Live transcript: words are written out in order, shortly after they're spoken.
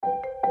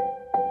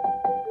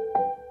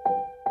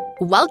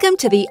Welcome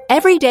to the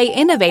Everyday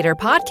Innovator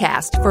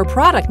podcast for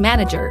product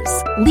managers,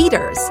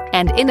 leaders,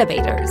 and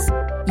innovators.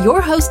 Your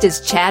host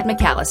is Chad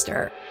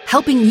McAllister,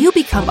 helping you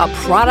become a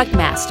product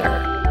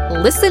master.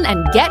 Listen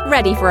and get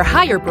ready for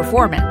higher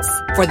performance,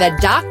 for the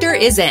doctor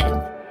is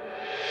in.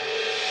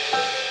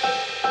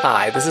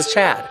 Hi, this is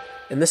Chad,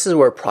 and this is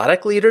where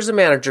product leaders and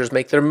managers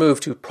make their move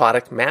to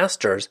product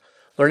masters,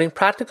 learning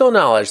practical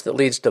knowledge that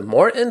leads to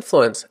more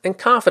influence and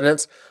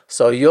confidence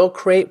so you'll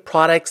create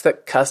products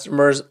that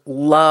customers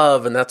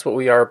love, and that's what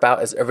we are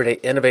about as everyday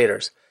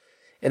innovators.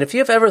 And if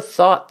you've ever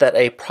thought that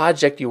a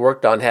project you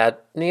worked on had,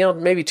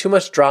 maybe too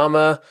much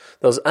drama,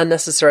 those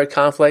unnecessary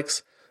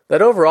conflicts,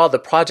 that overall the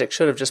project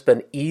should have just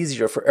been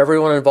easier for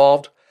everyone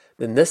involved,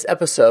 then this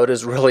episode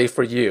is really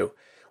for you.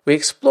 We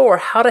explore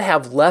how to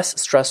have less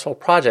stressful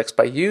projects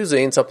by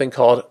using something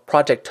called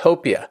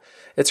Projectopia.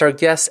 It's our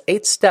guest's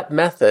 8-step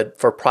method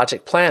for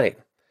project planning.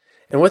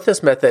 And with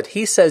this method,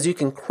 he says you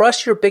can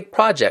crush your big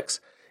projects,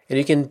 and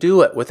you can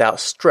do it without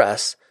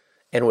stress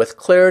and with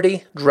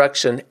clarity,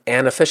 direction,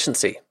 and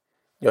efficiency.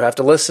 You'll have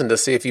to listen to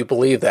see if you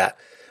believe that.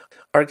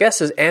 Our guest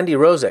is Andy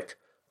Rozek,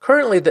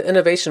 currently the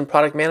Innovation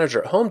Product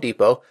Manager at Home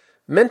Depot,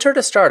 mentor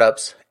to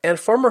startups, and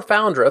former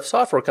founder of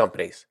software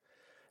companies.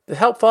 To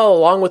help follow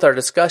along with our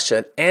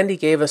discussion, Andy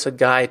gave us a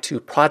guide to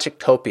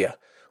Projectopia,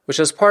 which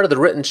is part of the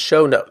written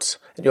show notes.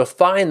 And you'll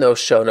find those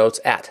show notes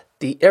at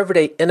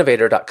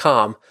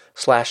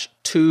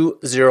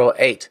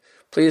theeverydayinnovator.com/208.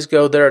 Please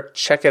go there,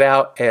 check it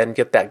out, and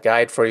get that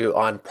guide for you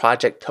on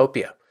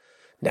Projectopia.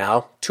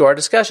 Now, to our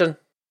discussion.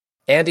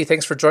 Andy,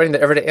 thanks for joining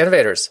the Everyday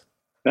Innovators.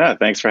 Yeah,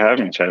 thanks for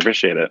having me, Chad. I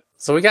appreciate it.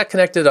 So we got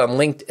connected on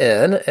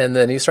LinkedIn, and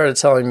then you started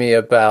telling me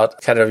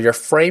about kind of your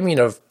framing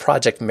of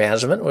project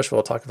management, which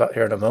we'll talk about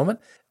here in a moment.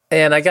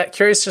 And I got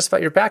curious just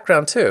about your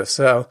background, too.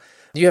 So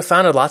you have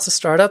founded lots of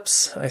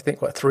startups, I think,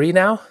 3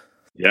 now?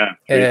 Yeah,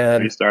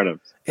 three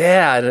startups.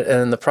 Yeah, and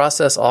in the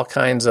process, all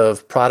kinds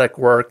of product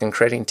work and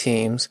creating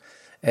teams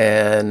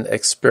and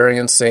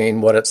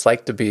experiencing what it's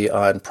like to be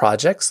on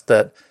projects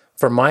that,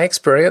 from my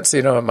experience,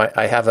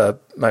 I have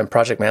my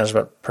project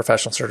management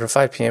professional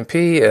certified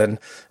PMP and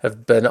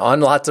have been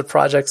on lots of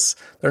projects.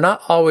 They're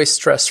not always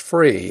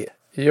stress-free.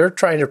 You're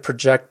trying to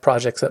project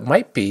projects that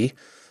might be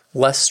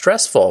less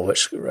stressful,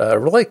 which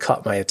really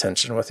caught my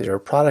attention with your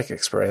product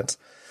experience.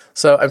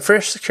 So I'm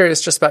first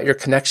curious just about your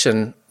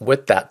connection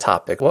with that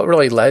topic. What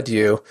really led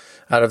you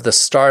out of the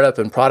startup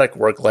and product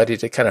work led you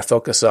to kind of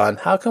focus on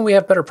how can we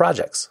have better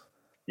projects?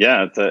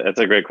 Yeah, it's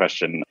a great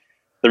question.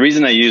 The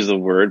reason I use the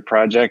word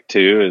project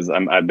too is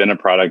I've been a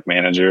product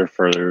manager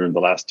for the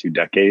last 2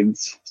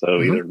 decades.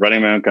 So either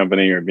running my own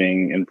company or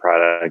being in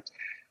product.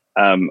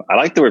 I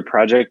like the word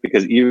project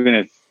because even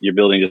if you're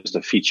building just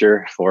a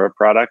feature for a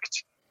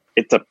product,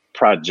 it's a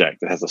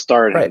project. It has a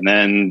start and an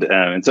end.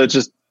 And so it's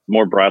just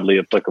more broadly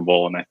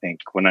applicable. And I think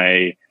what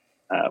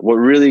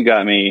really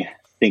got me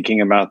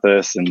thinking about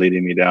this and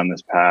leading me down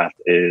this path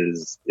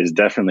is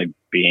definitely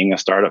being a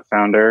startup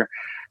founder.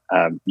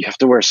 You have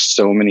to wear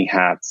so many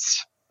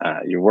hats.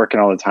 You're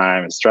working all the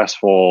time. It's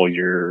stressful.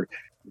 You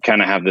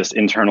kind of have this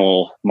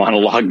internal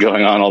monologue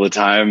going on all the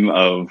time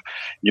of,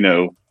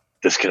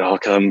 this could all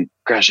come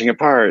crashing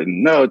apart.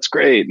 And no, it's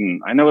great.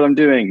 And I know what I'm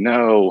doing.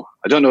 No,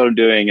 I don't know what I'm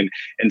doing.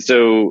 And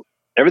so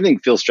everything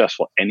feels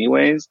stressful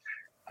anyways.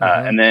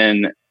 And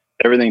then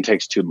everything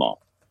takes too long.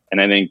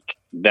 And I think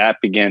that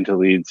began to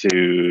lead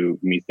to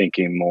me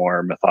thinking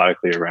more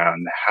methodically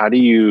around how do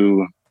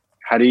you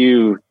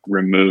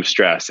remove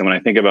stress? And when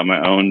I think about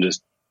my own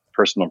just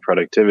personal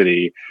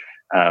productivity,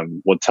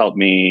 what's helped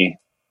me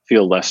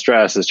feel less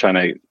stress is trying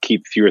to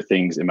keep fewer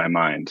things in my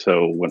mind.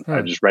 So when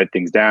I just write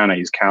things down, I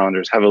use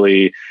calendars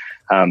heavily.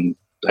 I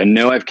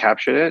know I've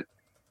captured it,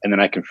 and then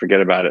I can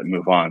forget about it and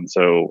move on.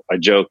 So I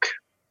joke,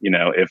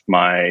 if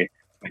my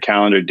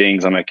calendar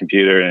dings on my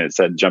computer and it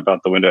said jump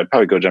out the window, I'd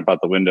probably go jump out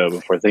the window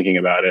before thinking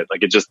about it. I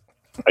just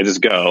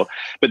go.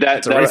 But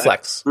that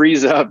reflex.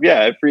 Frees up.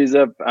 Yeah, it frees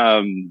up,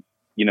 a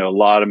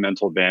lot of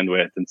mental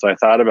bandwidth. And so I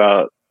thought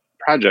about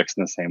projects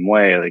in the same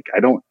way. I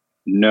don't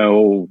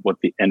know what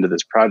the end of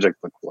this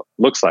project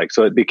looks like.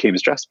 So it became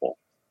stressful,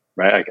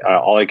 right?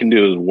 All I can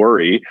do is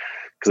worry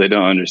because I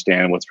don't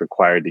understand what's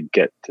required to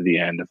get to the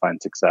end to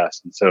find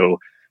success. And so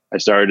I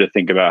started to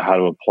think about how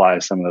to apply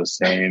some of those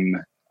same,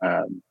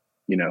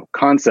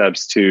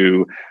 concepts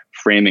to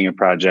framing a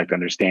project,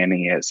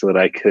 understanding it so that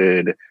I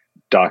could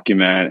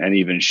document and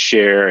even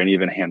share and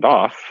even hand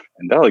off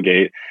and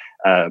delegate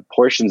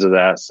portions of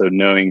that. So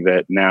knowing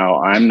that now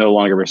I'm no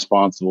longer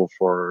responsible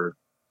for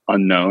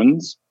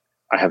unknowns,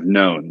 I have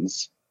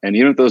knowns. And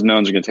even if those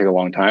knowns are going to take a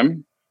long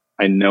time,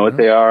 I know what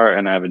they are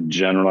and I have a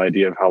general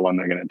idea of how long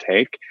they're going to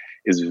take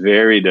is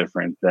very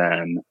different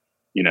than,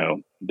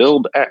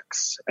 build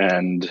X.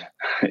 And,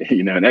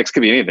 and X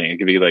could be anything. It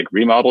could be like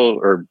remodel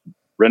or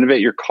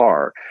renovate your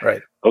car.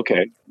 Right.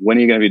 Okay. When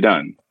are you going to be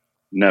done?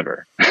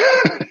 Never.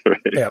 Right?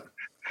 Yeah.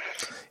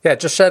 Yeah,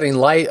 just shedding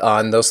light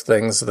on those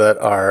things that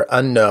are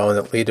unknown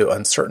that lead to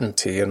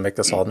uncertainty and make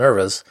us all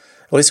nervous.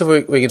 At least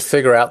if we can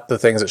figure out the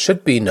things that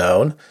should be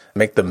known,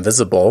 make them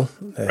visible,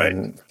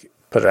 and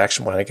put an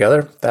action plan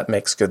together, that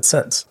makes good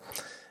sense.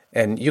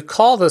 And you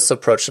call this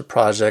approach to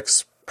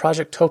projects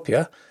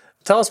Projectopia.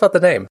 Tell us about the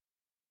name.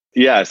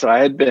 Yeah, so I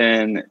had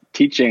been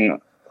teaching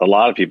a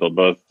lot of people,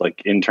 both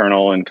like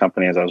internal in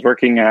companies I was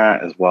working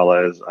at, as well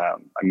as I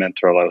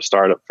mentor a lot of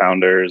startup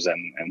founders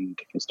and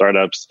different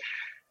startups.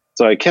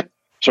 So I kept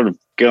sort of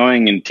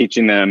going and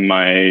teaching them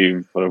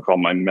what I call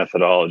my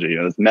methodology,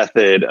 this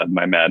method of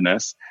my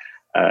madness.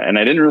 And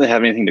I didn't really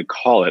have anything to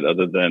call it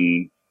other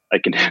than I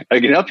can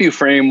help you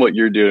frame what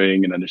you're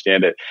doing and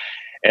understand it.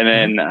 And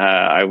then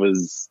I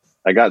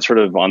got sort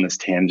of on this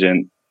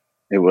tangent.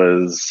 It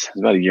was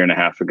about a year and a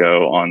half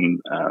ago on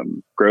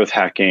growth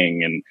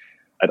hacking, and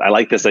I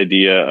like the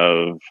idea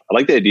of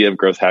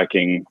growth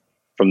hacking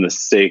from the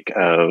sake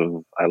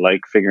of I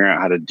like figuring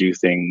out how to do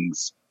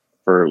things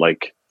for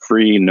like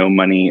free, no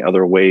money,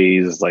 other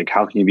ways. Like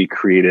how can you be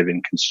creative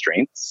in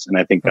constraints? And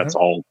I think that's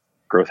all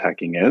growth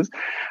hacking is.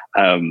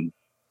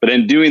 But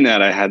in doing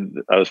that, I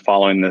was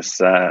following this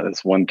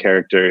one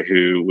character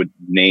who would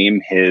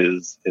name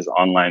his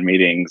online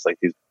meetings like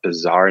these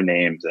bizarre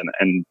names,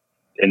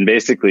 and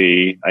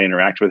basically I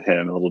interact with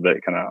him a little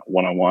bit, kind of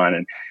one-on-one,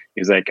 and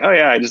he's like, "Oh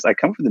yeah, I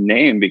come for the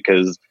name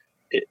because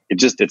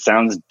it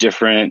sounds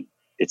different.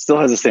 It still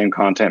has the same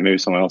content maybe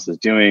someone else is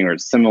doing or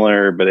it's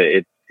similar, but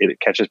it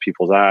catches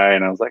people's eye."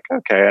 And I was like,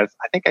 "Okay, I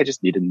think I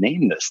just need to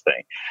name this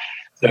thing."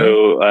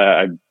 So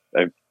I've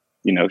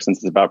since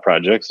it's about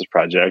projects, it's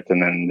project,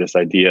 and then this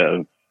idea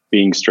of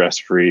being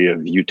stress-free,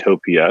 of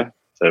utopia.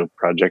 So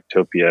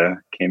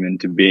Projectopia came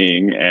into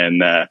being,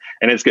 and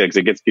it's good because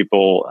it gets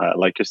people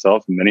like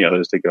yourself and many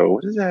others to go,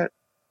 "What is that?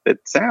 It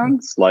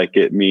sounds like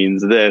it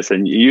means this,"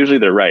 and usually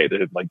they're right.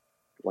 They're like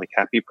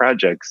happy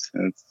projects,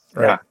 and it's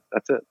yeah,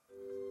 that's it.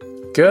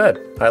 Good,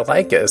 I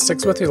like it. It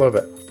sticks with you a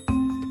little bit.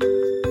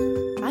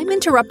 I'm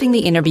interrupting the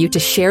interview to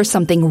share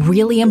something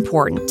really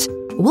important.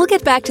 We'll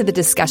get back to the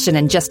discussion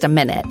in just a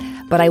minute,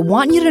 but I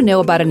want you to know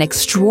about an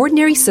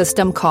extraordinary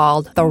system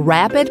called the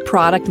Rapid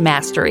Product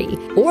Mastery,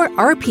 or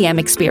RPM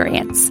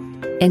experience.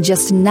 In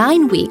just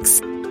 9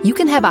 weeks, you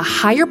can have a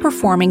higher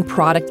performing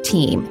product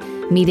team,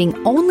 meeting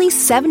only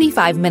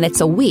 75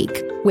 minutes a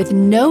week with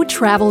no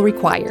travel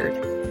required.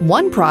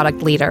 One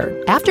product leader,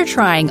 after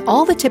trying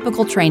all the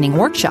typical training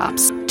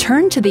workshops,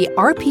 turned to the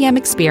RPM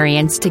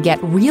experience to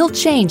get real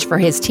change for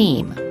his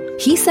team.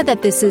 He said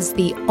that this is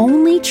the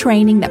only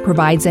training that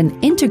provides an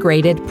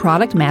integrated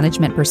product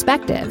management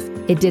perspective.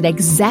 It did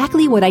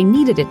exactly what I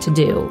needed it to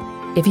do.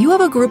 If you have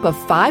a group of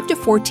 5 to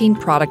 14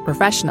 product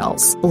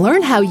professionals,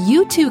 learn how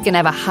you too can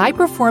have a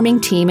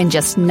high-performing team in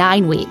just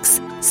 9 weeks,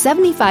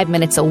 75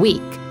 minutes a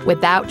week,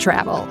 without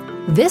travel.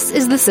 This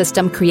is the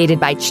system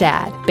created by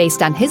Chad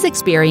based on his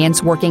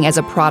experience working as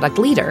a product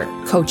leader,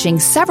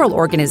 coaching several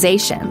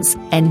organizations,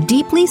 and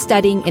deeply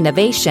studying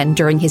innovation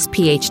during his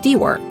PhD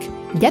work.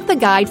 Get the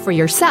guide for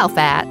yourself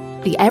at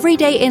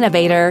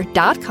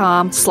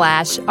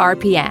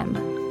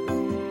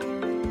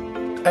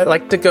theeverydayinnovator.com/RPM. I'd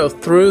like to go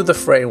through the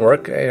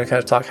framework and kind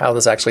of talk how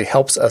this actually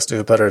helps us do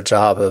a better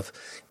job of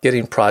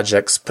getting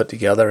projects put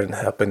together and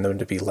helping them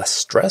to be less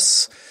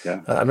stress.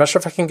 Yeah. I'm not sure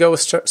if I can go with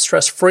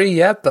stress-free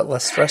yet, but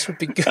less stress would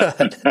be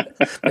good.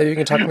 Maybe you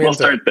can talk me into it. We'll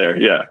start there,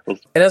 yeah.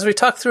 And as we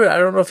talk through it, I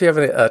don't know if you have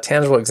a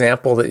tangible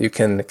example that you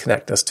can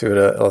connect us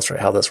to illustrate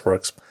how this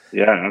works.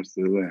 Yeah,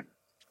 absolutely.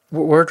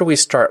 Where do we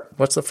start?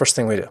 What's the first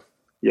thing we do?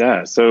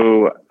 Yeah,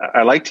 so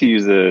I like to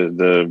use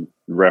the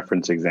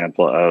reference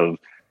example of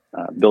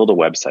build a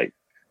website.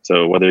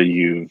 So whether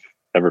you've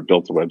ever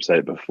built a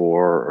website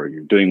before or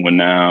you're doing one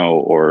now,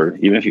 or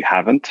even if you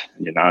haven't,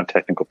 you're not a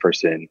technical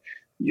person,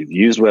 you've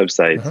used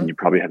websites and you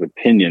probably have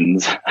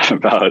opinions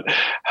about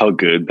how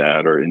good,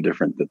 bad, or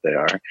indifferent that they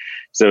are.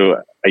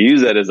 So I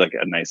use that as like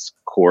a nice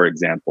core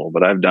example,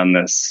 but I've done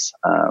this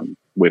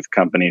with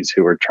companies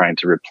who are trying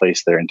to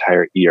replace their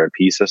entire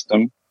ERP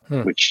system,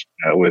 which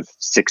with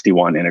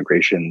 61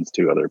 integrations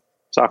to other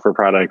software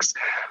products,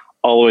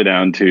 all the way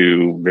down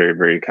to very,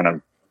 very kind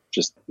of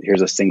just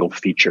here's a single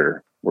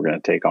feature we're going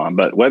to take on.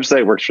 But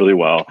website works really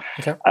well.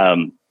 Okay.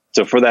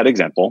 So for that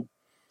example,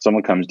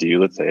 someone comes to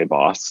you, let's say a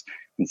boss,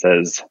 and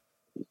says,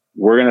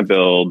 we're going to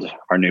build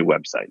our new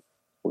website.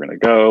 We're going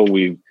to go.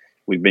 We've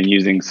been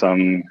using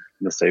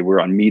let's say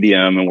we're on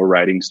Medium and we're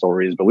writing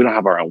stories, but we don't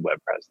have our own web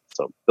presence.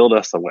 So build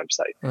us a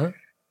website.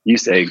 You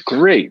say,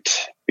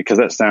 great, because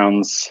that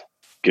sounds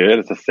good.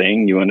 It's a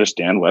thing. You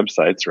understand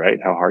websites,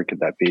 right? How hard could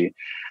that be?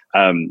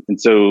 And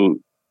so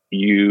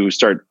you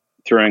start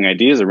throwing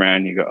ideas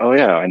around. You go, oh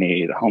yeah, I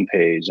need a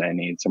homepage. I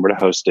need somewhere to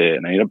host it.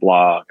 And I need a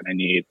blog. And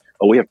we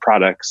have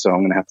products. So I'm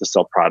going to have to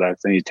sell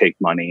products. I need to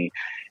take money.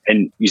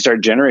 And you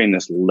start generating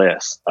this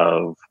list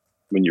of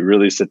when you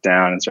really sit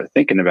down and start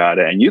thinking about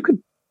it. And you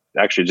could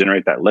actually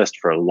generate that list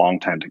for a long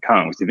time to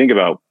come. Because you think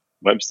about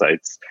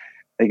websites,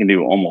 they can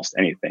do almost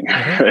anything,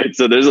 right?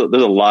 So there's a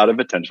lot of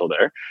potential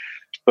there.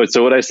 But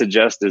so what I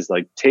suggest is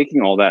like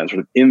taking all that and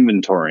sort of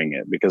inventorying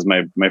it, because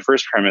my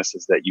first premise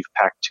is that you've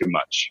packed too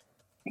much.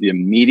 The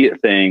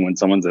immediate thing when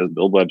someone says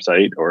build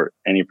website or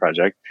any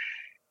project,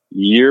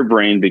 your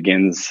brain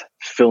begins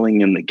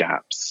filling in the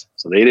gaps.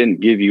 So they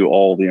didn't give you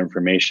all the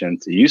information,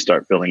 so you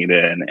start filling it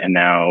in, and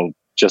now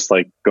just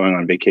like going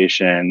on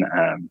vacation.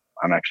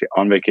 I'm actually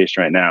on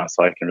vacation right now,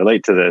 so I can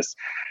relate to this.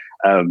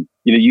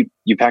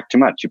 You pack too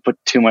much. You put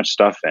too much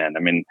stuff in. I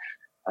mean,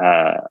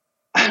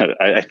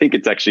 I think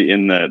it's actually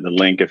in the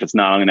link. If it's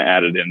not, I'm going to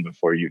add it in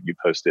before you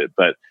post it.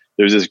 But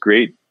there's this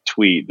great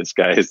tweet this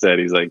guy has said.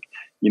 He's like,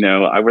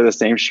 I wear the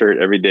same shirt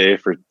every day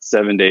for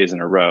 7 days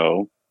in a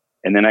row.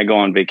 And then I go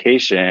on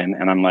vacation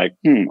and I'm like,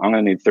 I'm going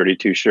to need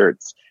 32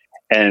 shirts.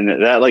 And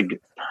that like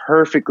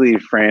perfectly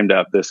framed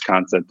up this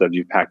concept of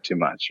you pack too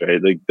much,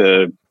 right? Like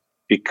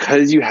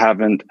because you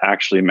haven't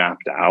actually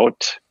mapped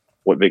out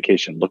what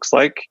vacation looks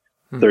like,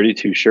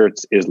 32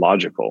 shirts is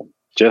logical.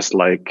 Just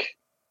like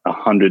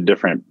 100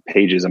 different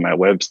pages on my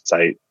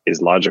website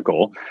is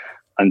logical,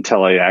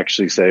 until I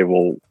actually say,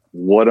 well,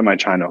 what am I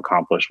trying to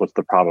accomplish? What's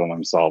the problem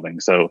I'm solving?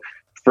 So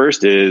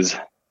first is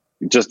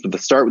just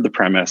start with the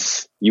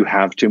premise, you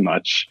have too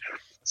much.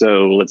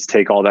 So let's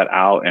take all that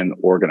out and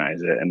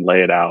organize it and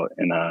lay it out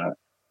in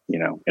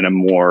a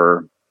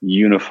more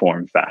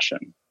uniform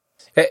fashion.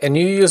 And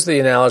you use the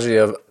analogy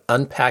of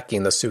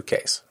unpacking the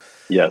suitcase.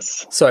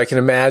 Yes. So I can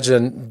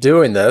imagine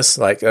doing this,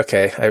 like,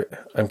 okay,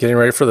 I'm getting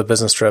ready for the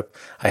business trip.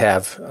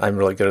 I'm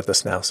really good at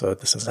this now, so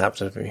this doesn't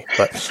happen to me.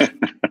 But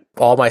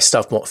all my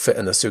stuff won't fit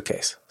in the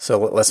suitcase. So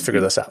let's figure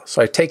this out.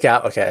 So I take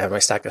out, okay, I have my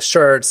stack of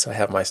shirts. I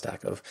have my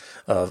stack of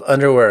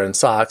underwear and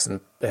socks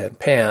and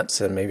pants.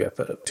 And maybe I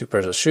put 2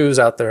 pairs of shoes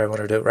out there I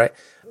want to do, right?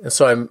 And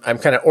so I'm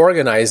kind of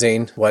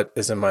organizing what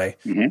is in my,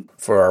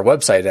 for our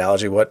website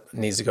analogy, what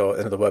needs to go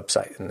into the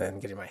website, and then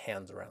getting my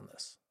hands around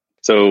this.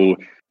 So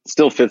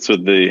still fits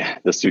with the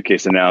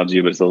suitcase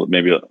analogy, but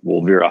maybe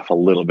we'll veer off a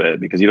little bit,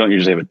 because you don't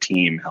usually have a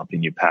team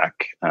helping you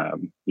pack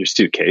your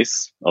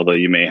suitcase, although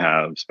you may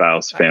have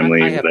spouse,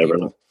 family,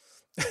 whatever.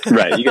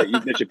 Right. You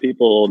got your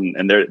people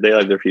and they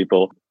have their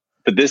people.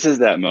 But this is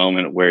that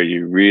moment where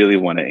you really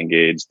want to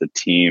engage the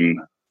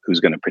team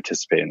who's going to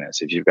participate in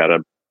this. If you've got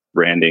a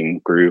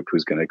branding group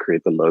who's going to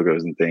create the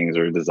logos and things,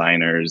 or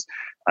designers,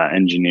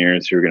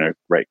 engineers who are going to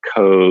write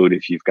code,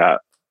 if you've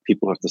got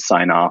people who have to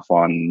sign off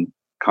on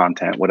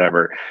content,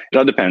 whatever. It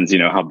all depends,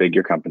 how big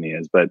your company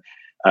is. But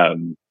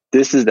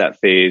this is that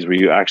phase where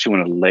you actually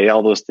want to lay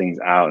all those things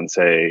out and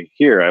say,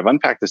 here, I've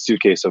unpacked the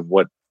suitcase of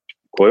what,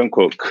 quote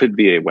unquote, could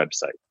be a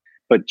website.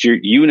 But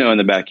in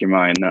the back of your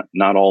mind,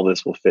 not all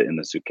this will fit in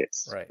the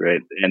suitcase,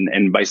 right?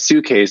 And by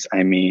suitcase,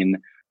 I mean,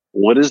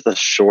 what is the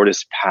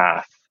shortest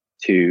path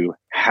to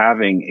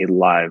having a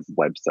live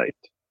website?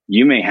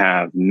 You may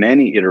have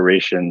many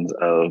iterations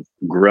of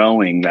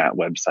growing that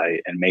website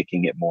and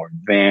making it more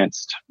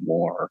advanced,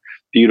 more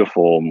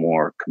beautiful,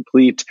 more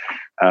complete.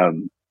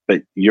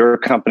 But your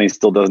company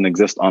still doesn't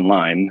exist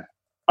online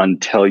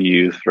until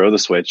you throw the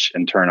switch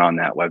and turn on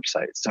that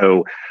website.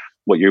 So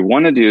what you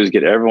want to do is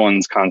get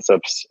everyone's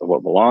concepts of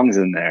what belongs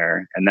in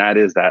there. And that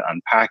is that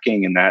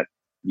unpacking, and that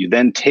you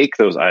then take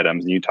those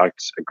items, and you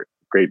talked a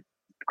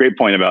great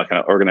point about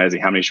kind of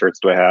organizing. How many shirts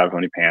do I have? How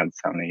many pants?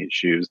 How many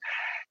shoes?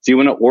 So you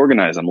want to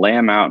organize them, lay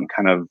them out, and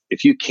kind of,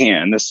 if you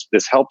can, this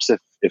helps if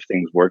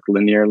things work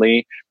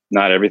linearly.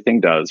 Not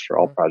everything does for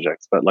all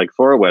projects, but like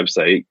for a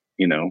website,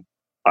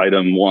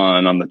 item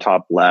 1 on the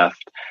top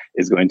left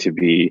is going to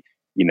be,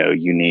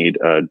 you need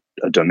a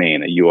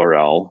domain, a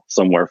URL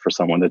somewhere for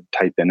someone to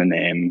type in a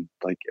name,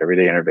 like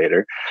Everyday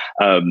Innovator.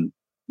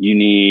 You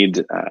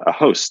need a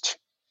host.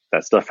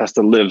 That stuff has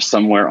to live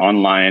somewhere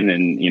online,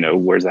 and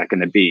where's that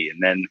going to be?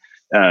 And then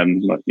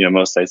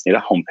most sites need a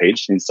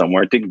homepage, need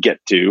somewhere to get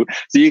to.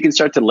 So you can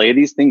start to lay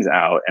these things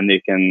out, and they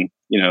can,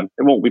 it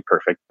won't be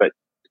perfect, but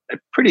a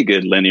pretty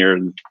good linear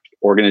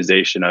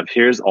organization of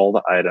here's all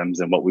the items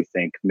and what we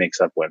think makes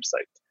up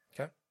website.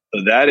 Okay.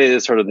 So that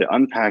is sort of the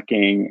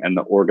unpacking and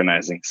the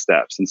organizing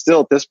steps. And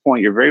still at this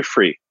point, you're very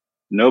free.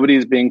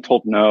 Nobody's being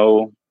told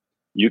no.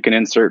 You can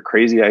insert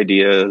crazy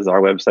ideas.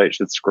 Our website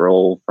should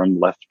scroll from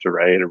left to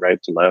right or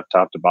right to left,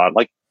 top to bottom.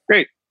 Like,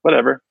 great,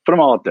 whatever. Put them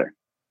all up there.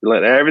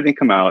 Let everything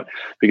come out,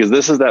 because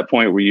this is that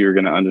point where you're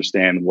going to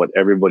understand what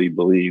everybody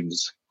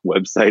believes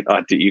website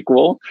ought to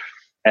equal.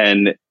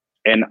 And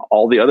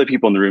all the other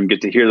people in the room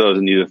get to hear those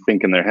and either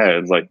think in their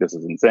heads, like, this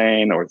is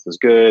insane or this is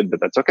good, but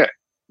that's okay.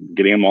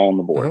 Getting them all on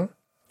the board.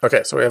 Mm-hmm.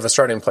 Okay, so we have a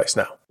starting place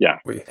now. Yeah.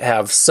 We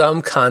have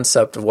some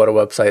concept of what a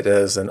website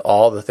is and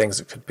all the things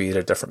it could be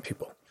to different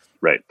people.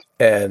 Right.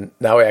 And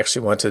now we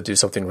actually want to do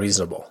something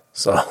reasonable.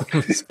 So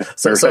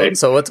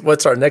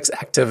what's our next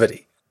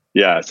activity?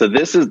 Yeah. So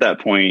this is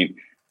that point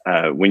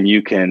when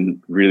you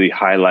can really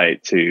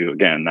highlight to,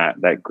 again,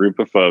 that group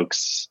of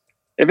folks.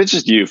 If it's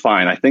just you,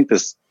 fine. I think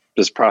this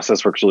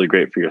process works really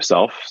great for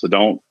yourself. So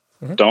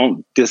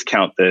don't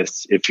discount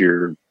this. If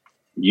you've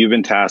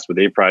been tasked with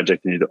a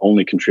project and you're the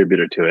only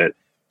contributor to it,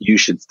 you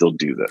should still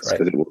do this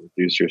because it will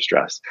reduce your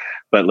stress.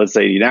 But let's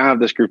say you now have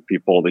this group of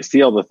people, they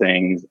see all the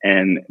things,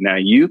 and now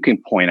you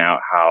can point out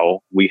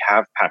how we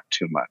have packed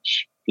too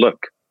much.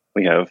 Look,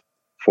 we have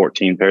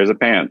 14 pairs of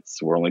pants.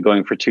 We're only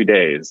going for 2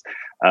 days.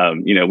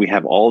 We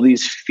have all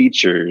these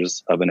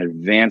features of an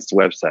advanced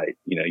website.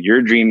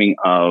 You're dreaming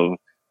of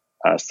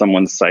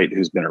someone's site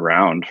who's been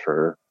around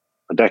for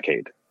a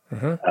decade.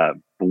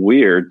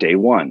 We're day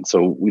one.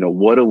 So,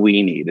 what do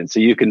we need? And so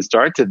you can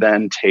start to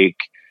then take,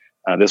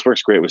 this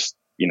works great with,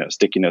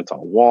 sticky notes on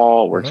a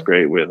wall, works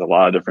great with a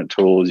lot of different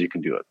tools. You can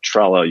do a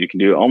Trello, you can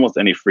do almost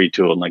any free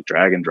tool and like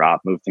drag and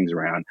drop, move things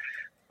around.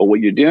 But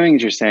what you're doing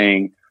is you're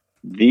saying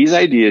these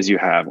ideas you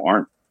have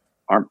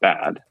aren't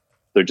bad.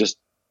 They're just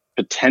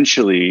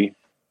potentially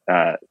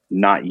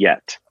not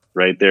yet,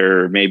 right?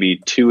 They're maybe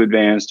too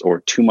advanced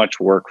or too much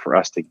work for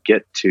us to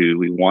get to.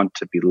 We want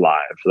to be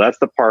live. So that's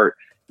the part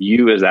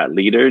you as that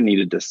leader need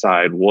to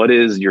decide what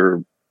is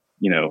your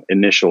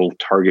initial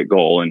target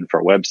goal. And for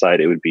a website,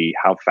 it would be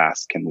how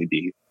fast can we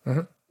be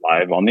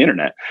live on the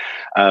internet?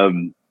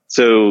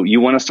 So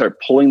you want to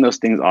start pulling those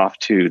things off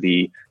to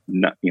the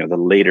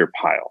later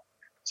pile.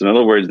 So in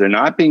other words, they're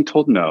not being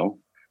told no,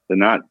 they're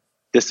not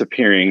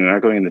disappearing, they're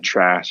not going in the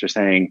trash. They're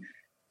saying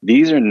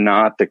these are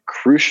not the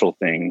crucial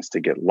things to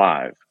get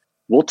live.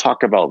 We'll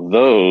talk about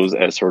those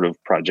as sort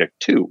of project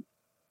 2,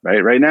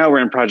 right? Right now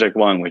we're in project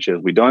 1, which is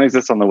we don't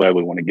exist on the web,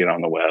 we want to get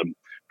on the web.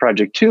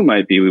 Project 2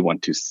 might be we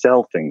want to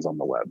sell things on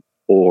the web,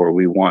 or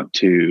we want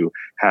to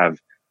have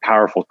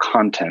powerful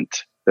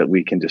content that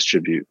we can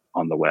distribute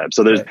on the web.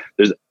 So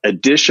there's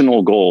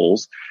additional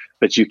goals,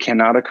 but you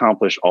cannot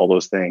accomplish all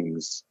those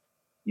things.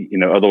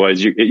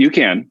 Otherwise you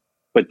can,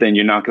 but then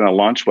you're not going to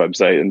launch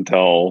website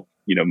until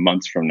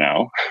months from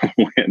now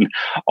when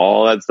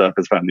all that stuff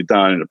is finally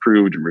done and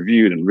approved and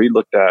reviewed and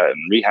re-looked at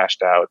and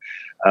rehashed out.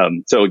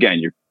 So again,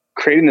 you're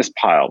creating this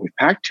pile. We've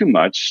packed too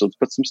much, so let's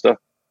put some stuff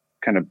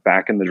kind of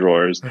back in the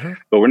drawers,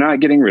 but we're not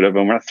getting rid of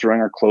them. We're not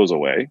throwing our clothes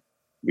away.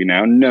 We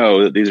now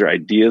know that these are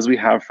ideas we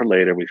have for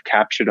later. We've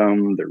captured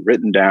them. They're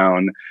written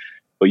down,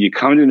 but you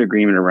come to an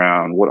agreement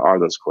around what are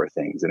those core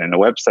things. And in a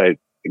website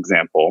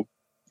example,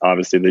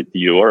 obviously the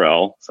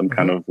URL, some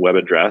kind of web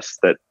address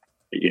that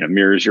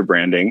mirrors your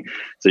branding.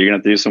 So you're going to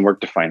have to do some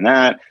work to find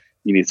that.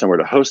 You need somewhere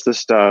to host this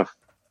stuff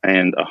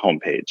and a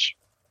homepage.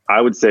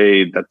 I would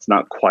say that's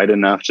not quite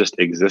enough just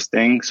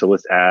existing. So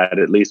let's add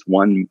at least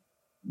one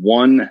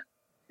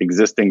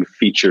existing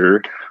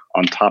feature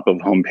on top of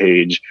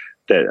homepage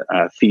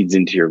that feeds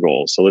into your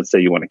goals. So let's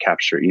say you want to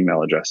capture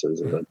email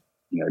addresses as a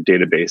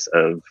database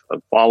of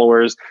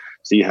followers.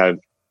 So you have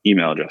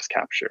email address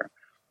capture.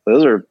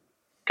 Those are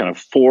kind of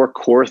 4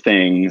 core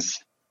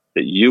things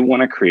that you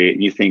want to create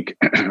and you think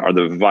are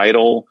the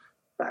vital,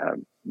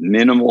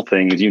 minimal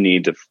things you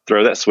need to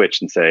throw that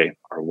switch and say,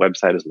 our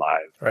website is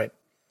live. Right.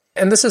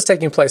 And this is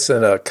taking place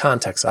in a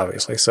context,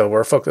 obviously. So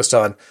we're focused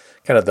on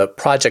kind of the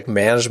project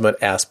management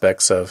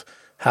aspects of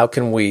how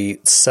can we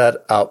set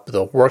up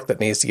the work that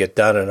needs to get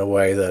done in a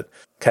way that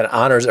kind of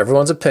honors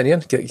everyone's opinion,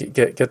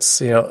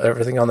 gets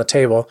everything on the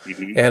table,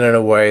 and in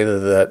a way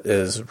that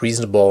is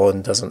reasonable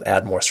and doesn't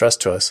add more stress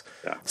to us.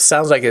 Yeah.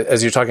 Sounds like,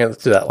 as you're talking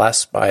through that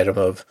last item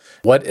of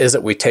what is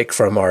it we take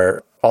from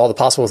all the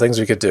possible things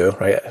we could do,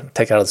 right?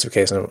 Take out of the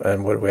suitcase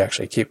and what do we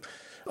actually keep?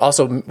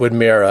 Also would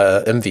mirror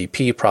a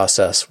MVP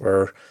process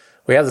where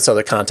we have this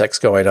other context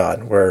going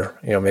on where,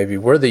 maybe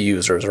we're the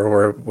users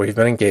or we've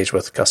been engaged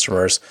with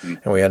customers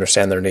and we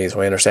understand their needs.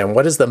 We understand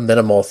what is the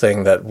minimal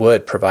thing that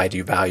would provide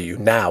you value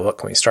now? What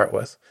can we start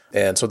with?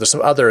 And so there's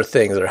some other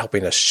things that are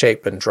helping us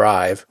shape and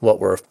drive what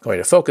we're going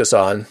to focus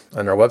on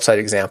our website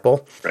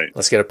example. Right.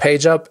 Let's get a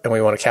page up and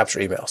we want to capture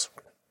emails.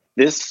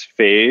 This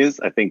phase,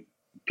 I think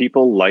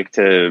people like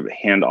to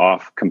hand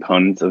off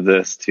components of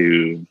this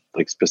to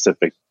like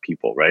specific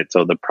people, right?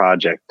 So the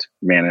project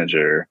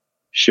manager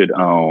should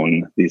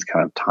own these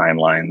kind of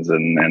timelines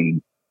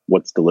and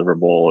what's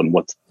deliverable and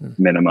what's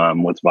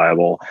minimum, what's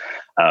viable.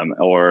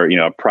 Or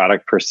a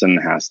product person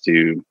has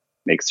to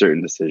make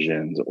certain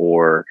decisions,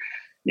 or,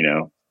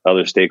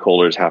 other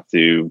stakeholders have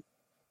to,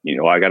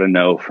 I got to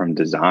know from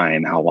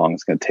design how long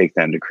it's going to take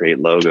them to create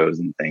logos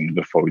and things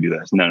before we do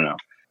this. No.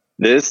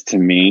 This to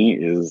me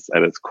is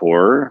at its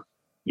core,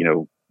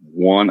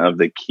 one of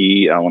the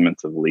key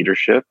elements of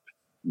leadership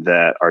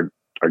that are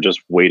just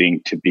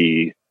waiting to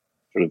be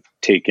sort of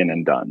taken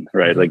and done,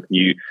 right? Like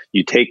you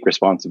take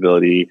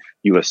responsibility,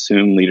 you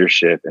assume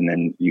leadership, and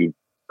then you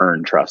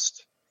earn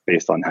trust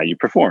based on how you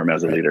perform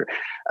as a leader.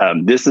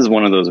 This is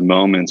one of those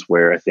moments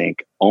where I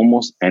think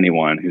almost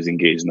anyone who's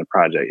engaged in the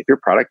project, if your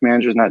product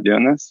manager is not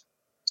doing this,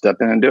 step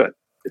in and do it.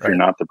 If you're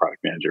not the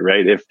product manager,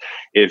 right?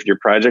 If your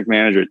project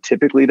manager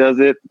typically does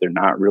it, they're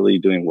not really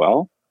doing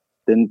well,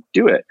 then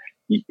do it.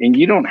 And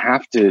you don't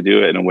have to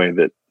do it in a way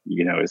that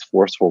is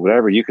forceful,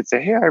 whatever. You could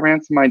say, hey, I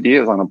ran some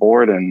ideas on a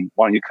board and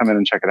why don't you come in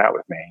and check it out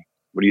with me?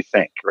 What do you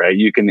think? Right?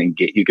 You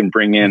can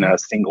bring in a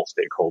single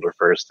stakeholder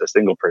first, a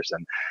single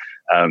person.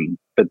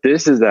 But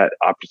this is that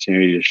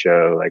opportunity to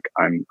show like,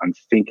 I'm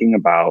thinking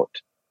about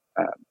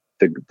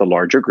the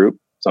larger group.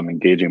 So I'm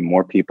engaging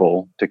more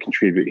people to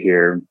contribute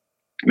here,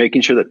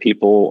 making sure that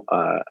people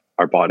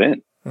are bought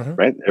in,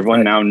 right?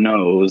 Everyone now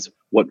knows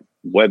what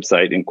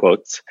website in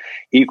quotes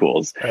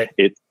equals. Right.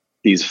 It's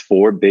these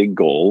 4 big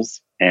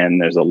goals.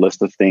 And there's a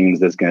list of things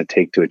that's going to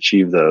take to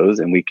achieve those.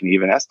 And we can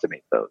even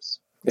estimate those.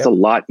 It's a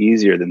lot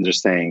easier than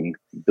just saying,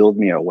 build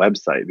me a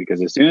website.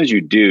 Because as soon as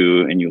you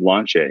do and you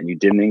launch it and you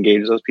didn't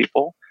engage those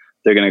people,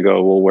 they're going to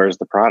go, well, where's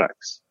the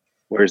products?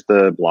 Where's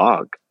the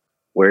blog?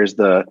 Where's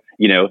the,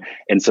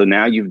 and so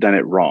now you've done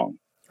it wrong,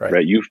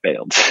 right? You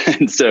failed.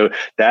 And so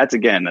that's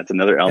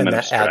another element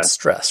of stress. Adds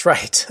stress,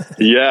 right?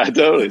 Yeah,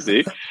 totally.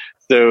 See?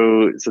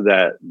 So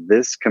that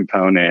this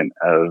component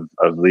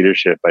of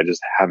leadership, by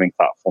just having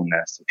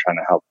thoughtfulness of trying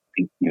to help,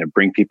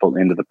 bring people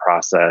into the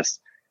process,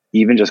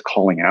 even just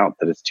calling out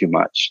that it's too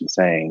much and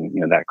saying,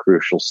 that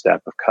crucial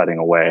step of cutting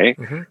away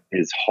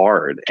is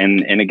hard.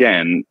 And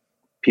again,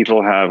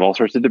 people have all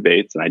sorts of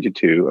debates, and I do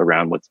too,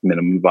 around what's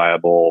minimum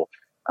viable.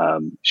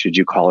 Should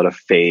you call it a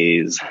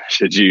phase?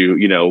 Should you,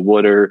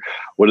 what are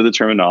the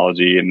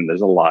terminology? And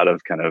there's a lot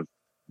of kind of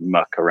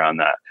muck around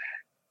that.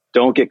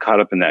 Don't get caught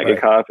up in that. Right.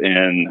 Get caught up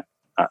in,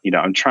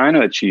 I'm trying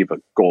to achieve a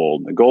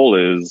goal. The goal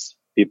is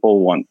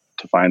people want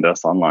to find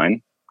us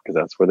online because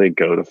that's where they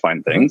go to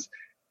find things.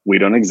 We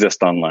don't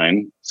exist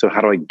online. So how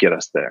do I get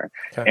us there?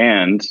 Okay.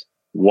 And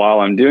while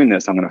I'm doing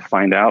this, I'm going to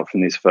find out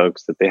from these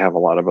folks that they have a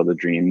lot of other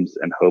dreams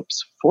and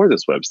hopes for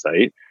this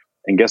website.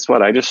 And guess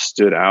what? I just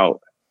stood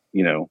out,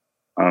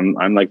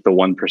 I'm like the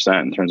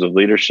 1% in terms of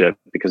leadership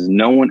because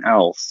no one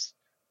else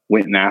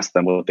went and asked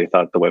them what they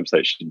thought the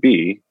website should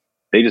be.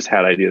 They just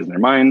had ideas in their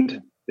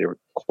mind. They were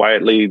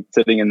quietly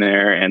sitting in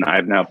there, and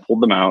I've now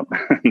pulled them out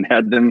and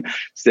had them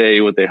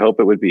say what they hope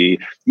it would be.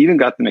 Even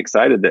got them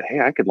excited that, hey,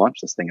 I could launch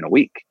this thing in a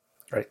week.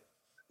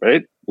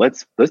 Right?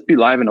 Let's be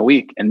live in a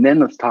week, and then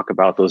let's talk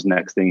about those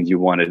next things you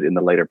wanted in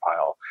the later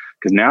pile.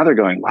 Because now they're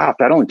going, wow, if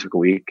that only took a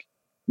week,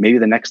 maybe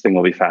the next thing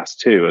will be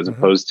fast too, as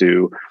opposed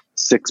to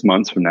 6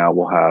 months from now,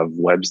 we'll have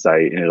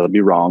website and it'll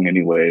be wrong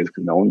anyways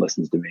because no one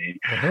listens to me.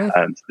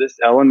 So this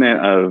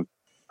element of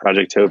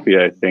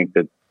Projectopia, I think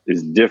that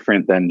is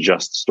different than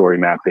just story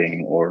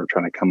mapping or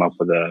trying to come up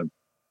with a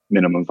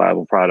minimum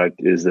viable product,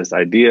 is this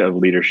idea of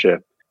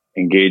leadership,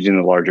 engaging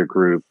the larger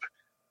group,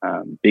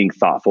 being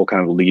thoughtful,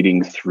 kind of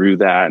leading through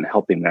that and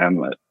helping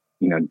them,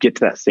 get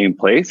to that same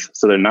place.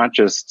 So they're not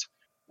just,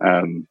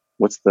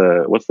 what's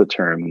the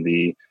term?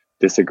 The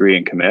disagree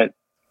and commit.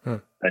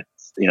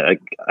 That's,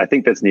 I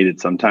think that's needed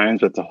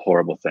sometimes, but it's a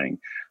horrible thing.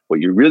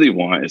 What you really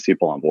want is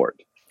people on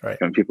board. Right.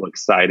 And people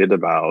excited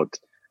about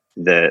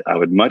that. I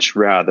would much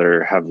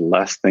rather have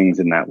less things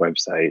in that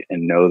website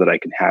and know that I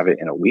can have it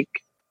in a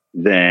week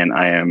than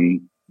I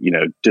am,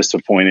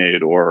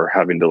 disappointed or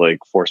having to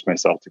force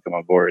myself to come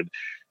on board.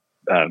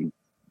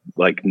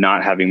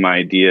 Not having my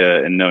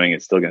idea and knowing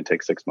it's still going to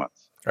take 6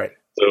 months. Right.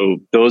 So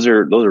those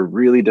are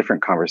really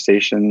different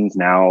conversations.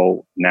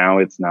 Now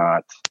it's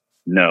not,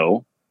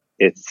 no,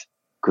 it's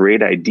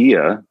great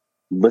idea.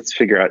 Let's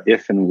figure out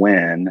if and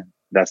when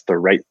that's the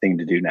right thing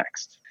to do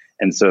next.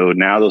 And so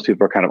now those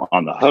people are kind of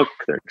on the hook.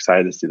 They're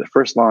excited to see the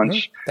first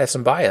launch. They have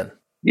some buy-in.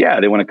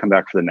 Yeah. They want to come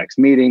back for the next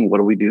meeting. What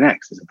do we do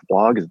next? Is it the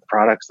blog? Is it the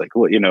products?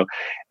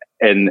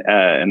 And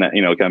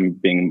I'm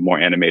being more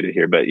animated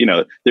here, but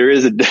there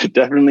is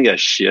definitely a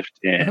shift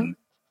in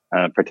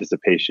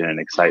participation and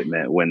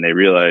excitement when they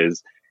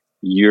realize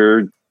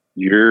you're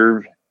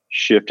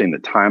shifting the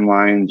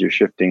timelines, you're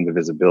shifting the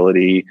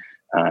visibility,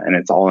 and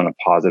it's all in a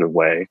positive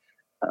way.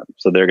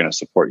 So they're going to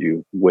support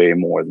you way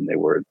more than they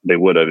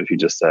would have if you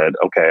just said,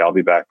 "Okay, I'll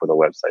be back with a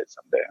website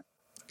someday."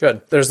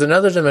 Good. There's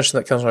another dimension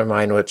that comes to my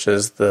mind, which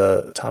is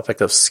the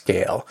topic of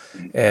scale.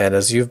 And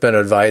as you've been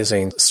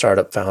advising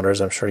startup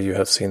founders, I'm sure you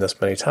have seen this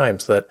many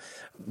times, that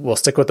we'll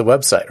stick with the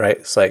website, right?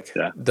 It's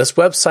this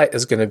website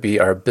is going to be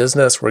our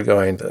business. We're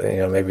going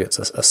to, maybe it's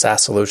a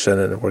SaaS solution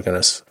and we're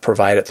going to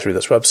provide it through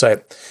this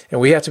website. And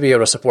we have to be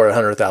able to support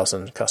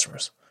 100,000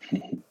 customers.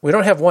 We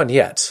don't have one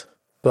yet,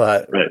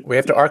 but we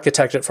have to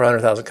architect it for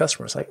 100,000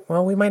 customers.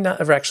 We might not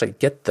ever actually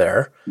get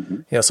there.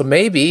 So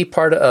maybe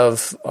part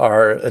of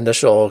our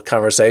initial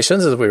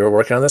conversations as we were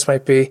working on this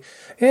might be,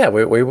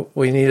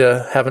 we need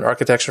to have an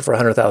architecture for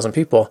 100,000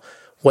 people.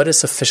 What is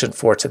sufficient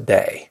for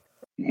today?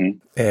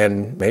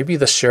 And maybe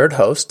the shared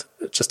host,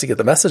 just to get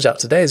the message out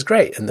today, is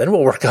great. And then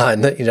we'll work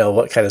on,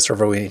 what kind of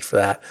server we need for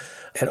that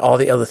and all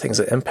the other things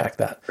that impact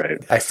that.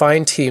 Right. I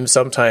find teams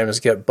sometimes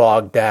get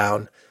bogged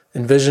down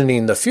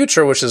envisioning the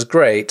future, which is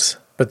great,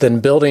 but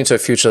then building to a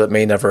future that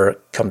may never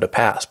come to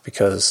pass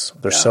because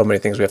there's so many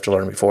things we have to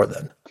learn before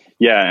then.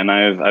 Yeah, and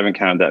I've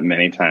encountered that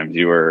many times.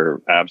 You are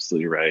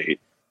absolutely right.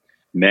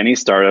 Many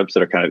startups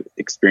that are kind of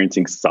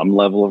experiencing some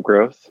level of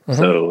growth.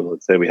 So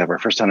let's say we have our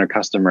first 100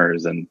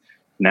 customers and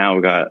now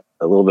we've got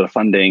a little bit of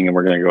funding and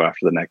we're going to go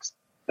after the next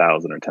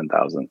 1,000 or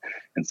 10,000.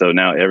 And so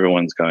now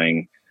everyone's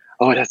going,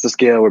 oh, it has to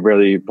scale. We're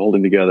barely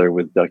holding together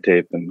with duct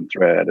tape and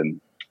thread. And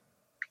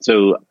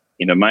so,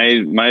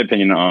 my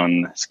opinion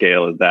on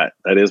scale is that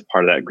is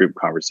part of that group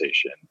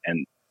conversation.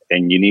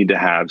 And you need to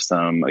have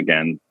some,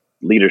 again,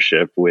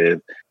 leadership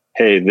with,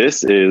 hey,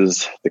 this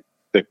is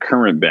the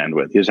current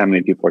bandwidth. Here's how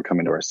many people are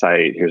coming to our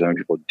site. Here's how many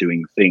people are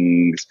doing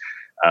things.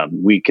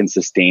 We can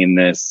sustain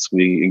this.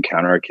 We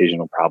encounter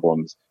occasional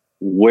problems.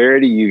 Where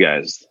do you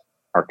guys,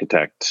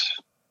 architect,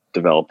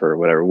 developer,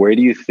 whatever, where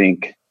do you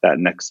think that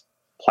next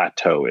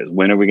plateau is?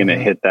 When are we going to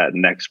hit that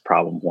next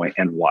problem point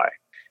and why?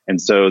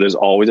 And so there's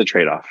always a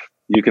trade-off.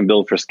 You can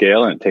build for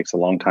scale and it takes a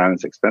long time.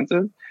 It's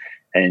expensive.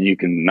 and you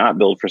can not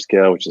build for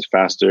scale, which is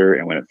faster.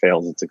 And when it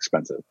fails, it's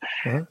expensive.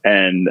 Mm-hmm.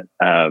 And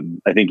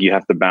I think you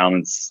have to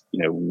balance,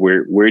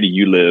 where do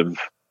you live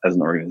as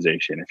an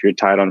organization? If you're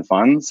tight on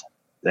funds,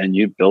 then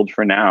you build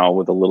for now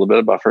with a little bit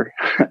of buffer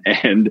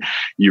and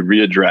you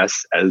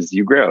readdress as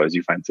you grow, as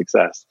you find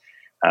success.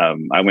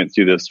 I went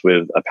through this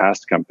with a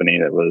past company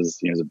that was,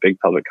 it was a big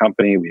public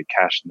company. We had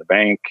cash in the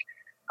bank.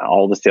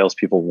 All the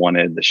salespeople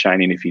wanted the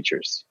shiny new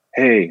features.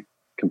 Hey,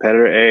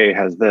 competitor A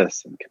has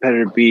this, and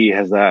competitor B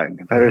has that, and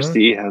competitor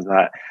C has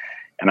that.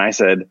 And I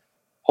said,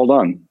 hold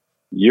on,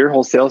 your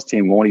whole sales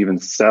team won't even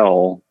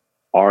sell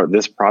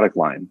this product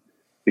line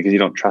because you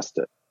don't trust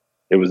it.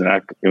 It was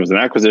an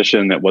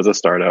acquisition that was a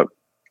startup.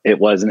 It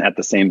wasn't at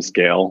the same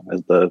scale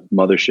as the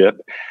mothership.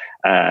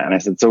 And I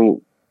said,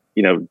 so,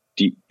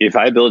 if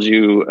I build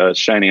you a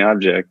shiny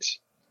object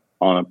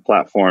on a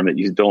platform that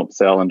you don't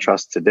sell and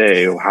trust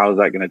today, how is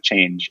that going to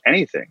change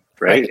anything?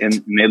 Right.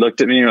 And they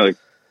looked at me and were like,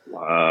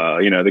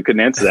 they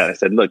couldn't answer that. I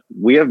said, look,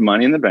 we have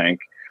money in the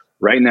bank.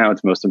 Right now,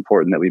 it's most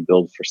important that we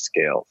build for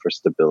scale, for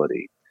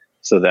stability,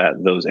 so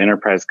that those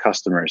enterprise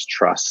customers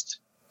trust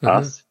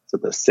us, so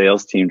the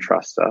sales team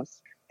trusts us.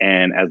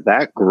 And as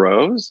that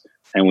grows,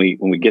 and when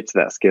we get to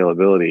that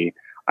scalability,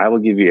 I will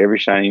give you every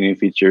shiny new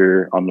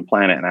feature on the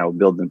planet, and I will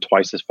build them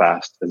twice as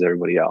fast as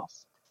everybody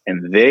else.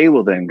 And they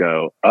will then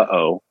go,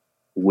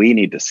 we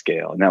need to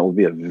scale. And that will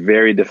be a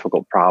very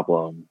difficult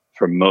problem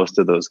for most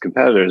of those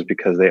competitors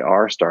because they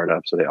are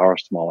startups or they are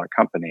smaller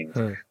companies.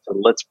 So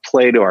let's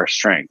play to our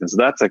strength. And so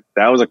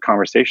that was a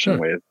conversation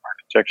with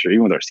architecture,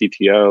 even with our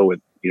CTO,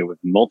 with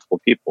multiple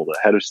people, the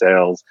head of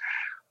sales.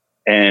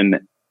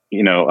 And,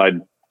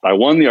 I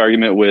won the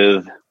argument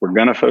with, we're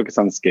going to focus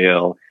on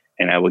scale,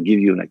 and I will give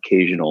you an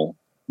occasional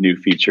new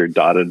feature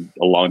dotted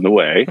along the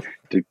way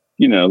to,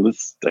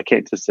 I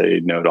can't just say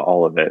no to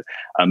all of it.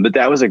 But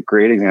that was a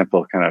great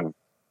example of kind of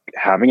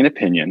having an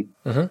opinion,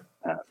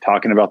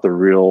 talking about the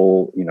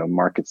real,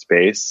 market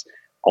space,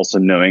 also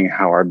knowing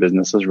how our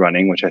business is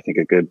running, which I think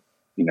a good,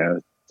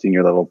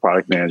 senior level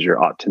product manager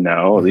ought to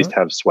know, at least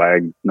have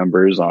swag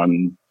numbers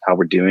on how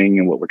we're doing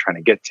and what we're trying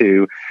to get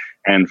to.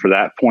 And for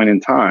that point in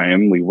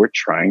time, we were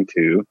trying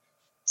to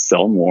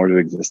sell more to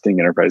existing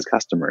enterprise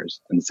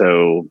customers. And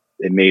so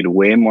it made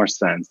way more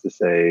sense to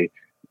say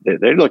that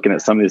they're looking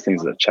at some of these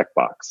things as a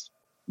checkbox.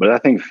 But if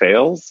that thing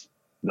fails,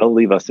 they'll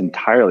leave us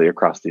entirely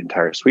across the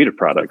entire suite of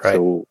products. Right.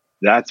 So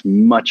that's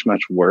much,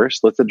 much worse.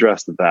 Let's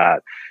address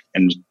that.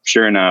 And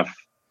sure enough,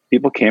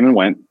 people came and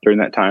went during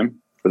that time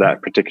for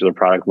that particular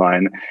product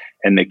line,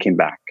 and they came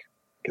back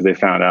because they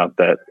found out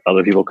that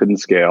other people couldn't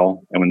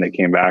scale. And when they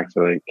came back,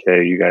 they're like,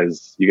 hey, you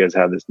guys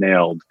have this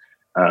nailed.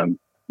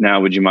 Now,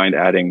 would you mind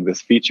adding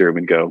this feature? And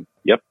we'd go,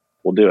 yep,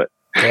 we'll do it.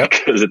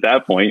 Because at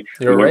that point,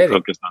 we weren't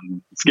focused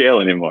on scale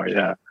anymore.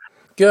 Yeah.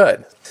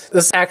 Good.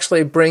 This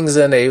actually brings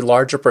in a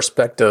larger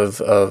perspective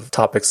of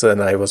topics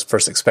than I was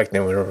first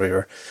expecting when we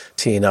were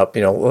teeing up.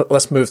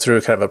 Let's move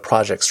through kind of a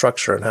project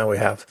structure and how we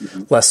have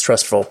less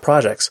stressful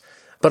projects.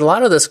 But a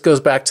lot of this goes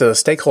back to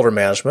stakeholder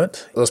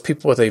management. Those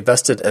people with a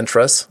vested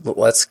interest,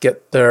 let's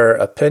get their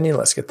opinion,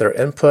 let's get their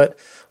input,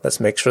 let's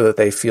make sure that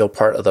they feel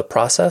part of the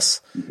process.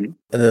 And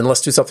then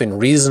let's do something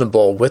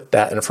reasonable with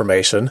that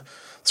information.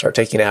 Start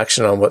taking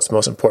action on what's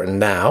most important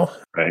now.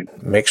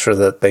 Right. Make sure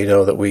that they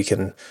know that we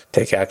can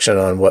take action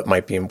on what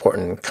might be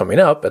important coming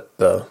up at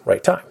the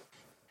right time.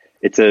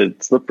 It's a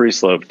slippery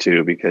slope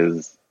too,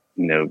 because,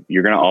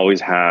 you're going to always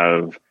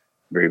have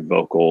very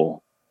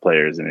vocal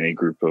players in any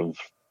group of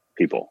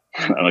people.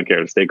 I don't care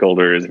if it's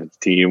stakeholders, if it's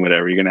team,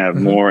 whatever, you're going to have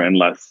more and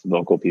less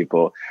vocal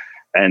people.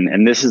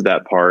 And this is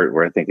that part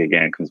where I think,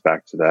 again, it comes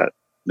back to that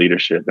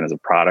leadership. And as a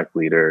product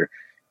leader,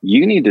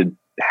 you need to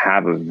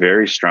have a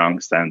very strong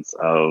sense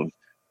of,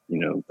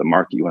 the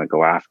market you want to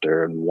go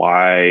after and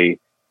why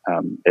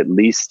at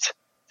least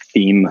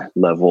theme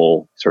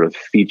level sort of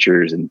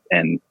features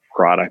and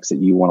products that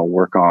you want to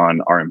work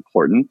on are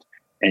important.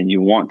 And you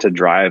want to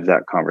drive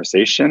that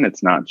conversation.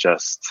 It's not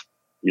just,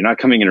 you're not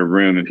coming in a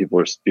room and people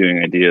are spewing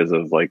ideas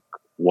of like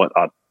what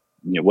ought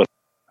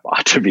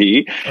to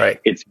be. Right.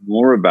 It's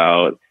more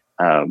about,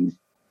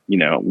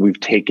 we've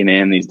taken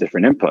in these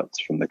different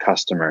inputs from the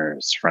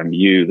customers, from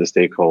you, the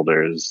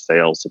stakeholders,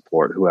 sales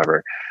support,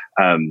 whoever.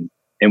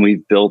 And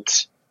we've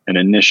built an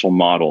initial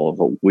model of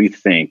what we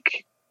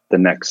think the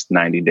next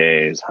 90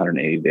 days,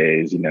 180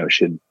 days,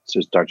 should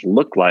start to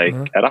look like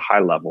at a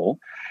high level.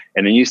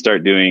 And then you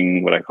start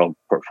doing what I call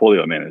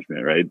portfolio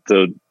management, right?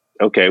 So,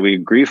 okay, we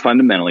agree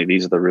fundamentally,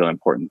 these are the real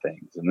important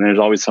things. And there's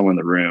always someone in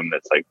the room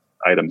that's like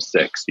item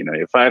 6, you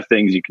have 5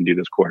 things you can do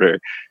this quarter.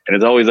 And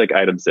it's always like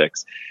item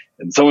 6.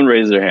 And someone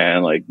raises their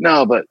hand like,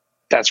 no, but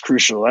that's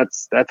crucial.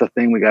 That's a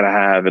thing we got to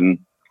have. And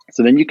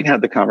so then you can have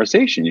the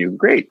conversation.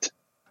 Great.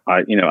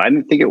 I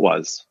didn't think it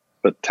was,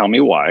 but tell me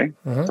why.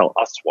 Tell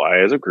us why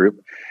as a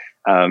group.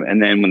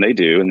 And then when they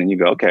do, and then you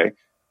go, okay,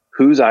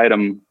 whose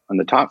item on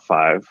the top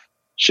 5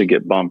 should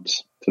get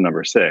bumped to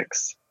number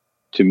 6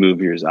 to move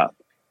yours up?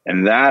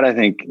 And that, I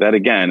think, that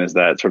again is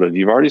that sort of,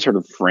 you've already sort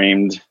of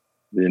framed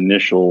the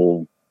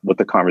initial what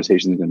the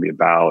conversation is going to be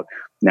about.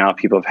 Now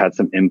people have had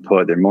some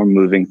input. They're more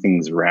moving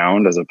things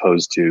around as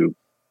opposed to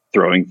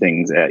throwing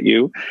things at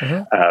you,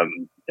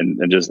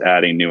 and just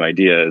adding new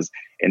ideas.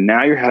 And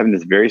now you're having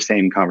this very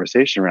same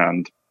conversation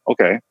around,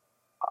 okay,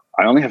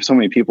 I only have so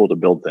many people to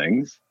build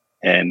things.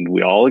 And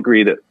we all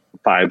agree that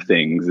 5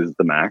 things is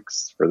the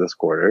max for this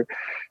quarter.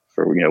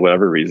 For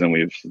whatever reason,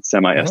 we've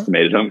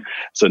semi-estimated them.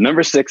 So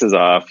number 6 is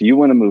off. You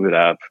want to move it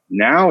up.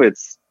 Now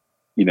it's,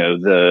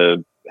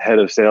 the head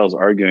of sales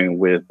arguing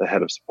with the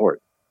head of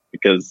support,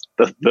 because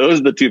those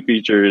are the 2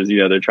 features,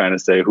 they're trying to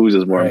say whose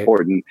is more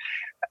important,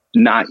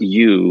 not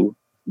you,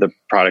 the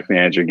product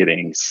manager,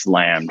 getting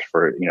slammed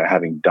for,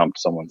 having dumped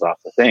someone's off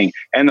the thing.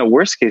 And the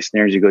worst case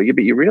scenario is you go, yeah,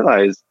 but you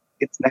realize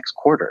it's next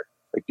quarter.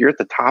 Like, you're at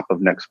the top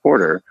of next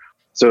quarter.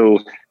 So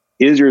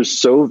is yours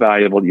so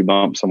valuable that you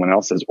bump someone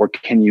else's, or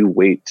can you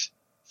wait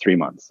 3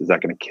 months? Is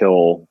that going to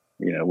kill,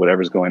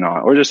 whatever's going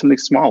on? Or just something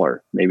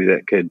smaller, maybe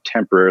that could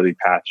temporarily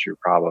patch your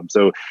problem.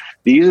 So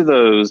these are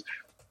those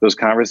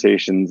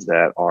conversations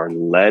that are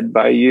led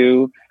by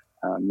you,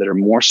 that are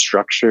more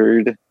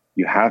structured.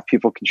 You have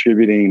people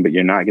contributing, but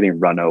you're not getting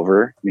run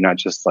over. You're not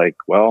just like,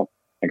 well,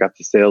 I got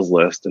the sales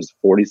list. There's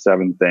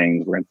 47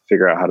 things. We're going to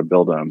figure out how to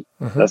build them.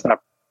 That's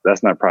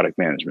not product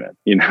management,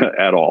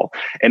 at all.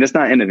 And it's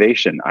not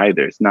innovation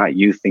either. It's not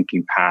you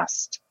thinking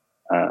past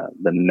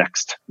the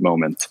next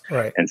moment.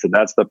 Right. And so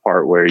that's the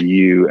part where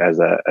you, as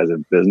a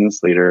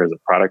business leader, as a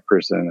product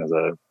person, as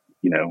a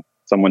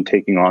someone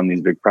taking on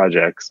these big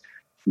projects,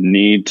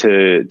 need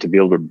to be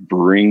able to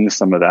bring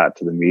some of that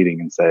to the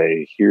meeting and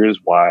say, here's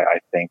why I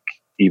think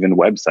even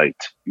website,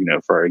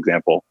 for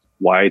example,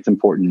 why it's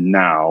important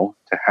now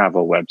to have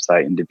a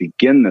website and to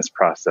begin this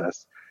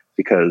process,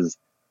 because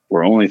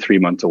we're only 3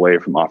 months away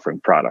from offering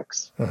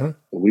products.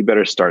 We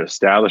better start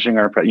establishing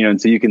our,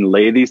 and so you can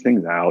lay these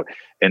things out.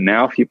 And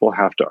now people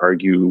have to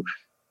argue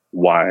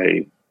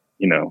why,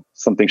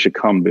 something should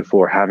come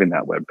before having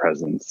that web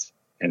presence,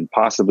 and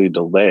possibly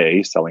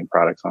delay selling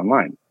products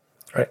online.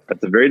 Right.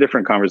 That's a very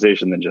different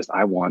conversation than just,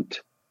 I want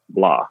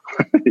blah,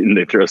 and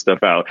they throw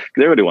stuff out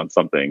because everybody wants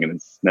something and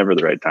it's never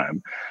the right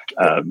time.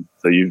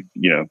 So you've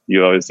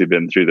obviously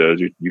been through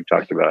those. You've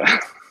talked about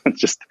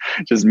just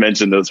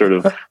mention those sort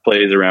of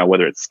plays around,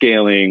 whether it's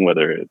scaling,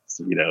 whether it's,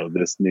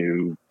 this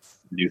new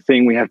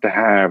thing we have to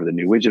have, the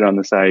new widget on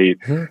the site.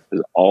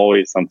 There's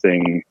always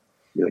something,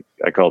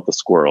 I call it the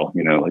squirrel,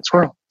 like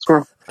squirrel.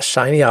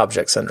 Shiny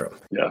object syndrome.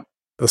 Yeah.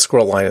 The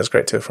squirrel line is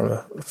great too, from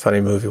a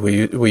funny movie.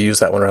 We use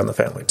that one around the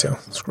family too.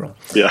 Squirrel.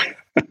 Yeah.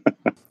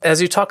 As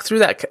you talk through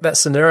that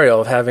scenario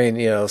of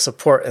having,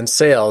 support and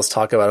sales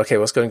talk about, okay,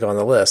 what's going to go on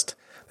the list,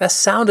 that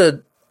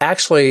sounded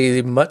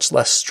actually much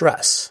less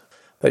stress,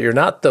 that you're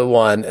not the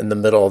one in the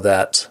middle of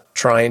that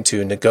trying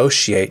to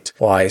negotiate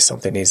why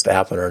something needs to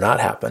happen or not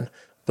happen,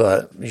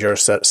 but you're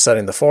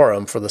setting the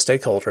forum for the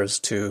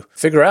stakeholders to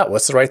figure out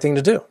what's the right thing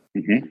to do.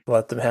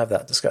 Let them have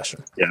that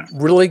discussion. Yeah.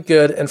 Really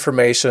good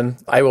information.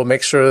 I will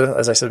make sure,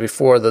 as I said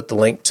before, that the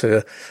link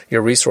to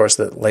your resource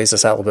that lays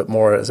this out a little bit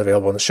more is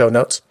available in the show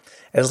notes.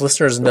 As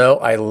listeners know,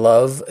 I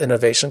love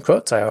innovation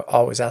quotes. I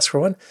always ask for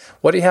one.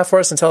 What do you have for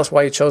us, and tell us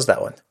why you chose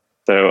that one?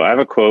 So I have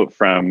a quote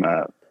from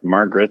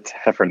Margaret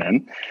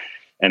Heffernan,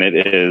 and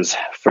it is,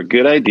 for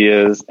good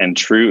ideas and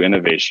true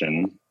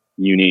innovation,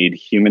 you need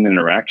human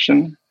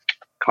interaction,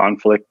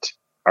 conflict,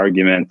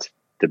 argument,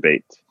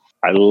 debate.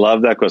 I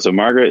love that quote. So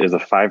Margaret is a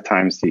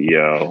 5-time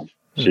CEO.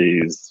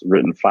 She's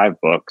written 5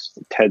 books,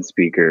 TED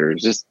speaker,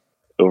 just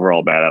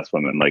overall badass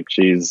woman. Like,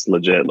 she's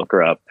legit. Look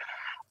her up.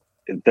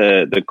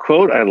 The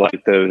quote I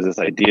like, though, is this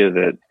idea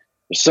that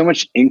there's so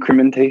much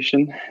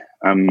incrementation.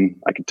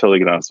 I could totally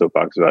get on a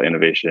soapbox about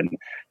innovation.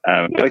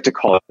 I like to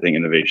call everything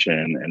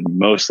innovation, and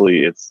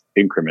mostly it's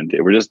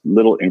incremented. We're just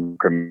little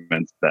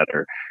increments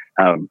better.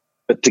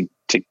 But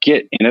to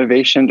get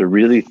innovation, to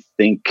really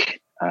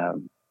think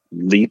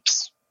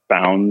leaps,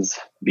 bounds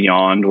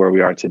beyond where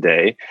we are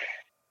today,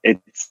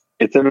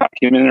 it's about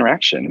human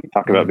interaction. We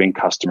talk about being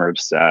customer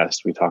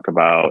obsessed. We talk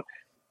about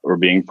we're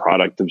being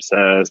product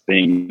obsessed,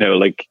 being,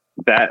 like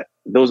that.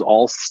 Those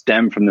all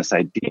stem from this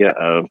idea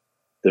of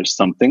there's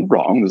something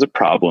wrong, there's a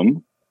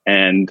problem,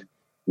 and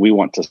we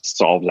want to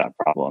solve that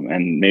problem.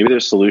 And maybe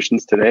there's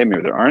solutions today,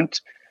 maybe there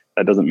aren't.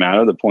 That doesn't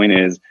matter. The point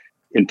is,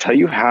 until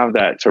you have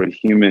that sort of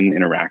human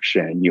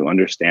interaction, you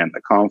understand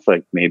the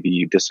conflict. Maybe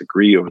you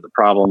disagree over the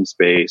problem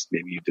space.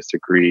 Maybe you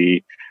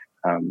disagree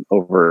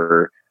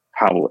over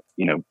how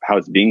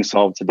it's being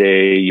solved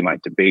today. You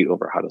might debate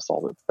over how to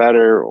solve it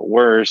better or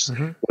worse,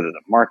 whether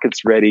the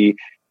market's ready.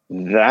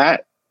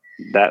 That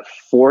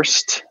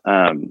forced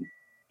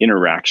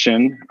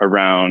interaction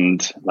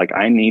around, like,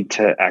 I need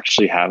to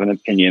actually have an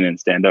opinion and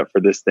stand up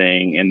for this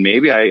thing. And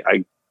maybe I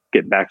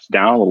get backed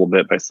down a little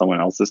bit by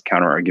someone else's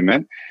counter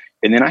argument.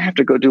 And then I have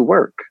to go do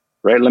work,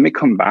 right? Let me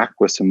come back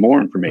with some more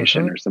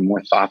information or some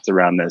more thoughts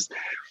around this.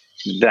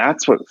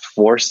 That's what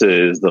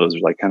forces those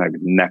like kind of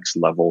next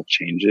level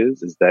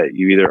changes, is that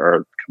you either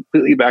are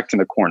completely backed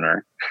in a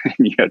corner and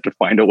you have to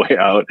find a way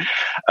out,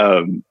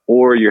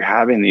 or you're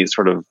having these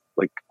sort of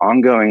like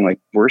ongoing, like,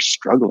 we're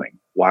struggling.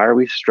 Why are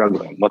we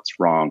struggling? What's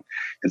wrong?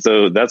 And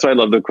so that's why I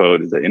love the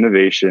quote, is that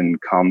innovation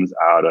comes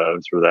out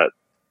of sort of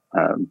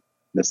that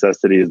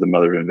necessity is the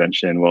mother of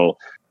invention. Well,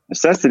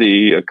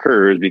 necessity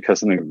occurs because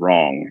something's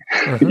wrong.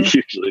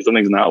 Usually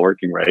something's not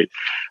working right.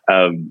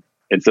 And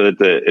so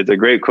it's a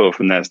great quote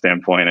from that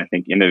standpoint. I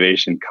think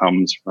innovation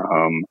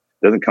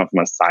doesn't come from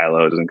a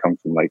silo. It doesn't come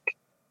from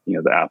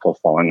the apple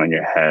falling on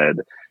your head.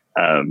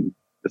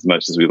 As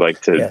much as we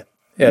like to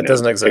it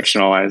doesn't exist.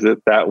 Fictionalize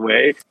it that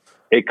way.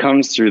 It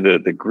comes through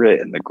the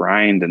grit and the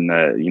grind and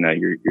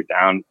you're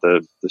down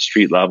at the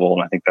street level.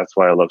 And I think that's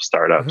why I love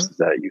startups, is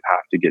that you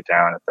have to get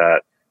down at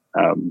that,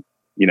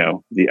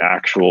 the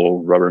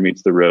actual rubber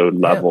meets the road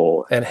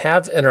level. And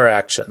have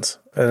interactions.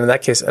 And in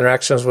that case,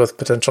 interactions with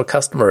potential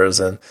customers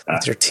and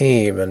with your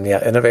team. And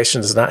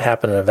innovation does not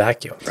happen in a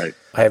vacuum. Right.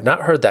 I have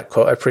not heard that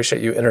quote. I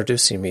appreciate you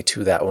introducing me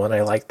to that one.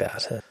 I like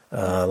that.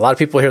 A lot of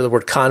people hear the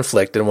word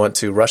conflict and want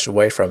to rush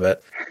away from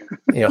it.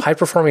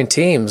 High-performing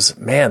teams,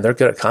 man, they're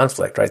good at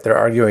conflict, right? They're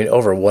arguing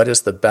over what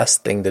is the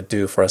best thing to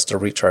do for us to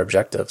reach our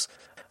objectives.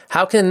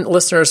 How can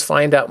listeners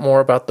find out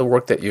more about the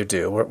work that you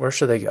do? Where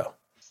should they go?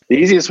 The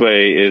easiest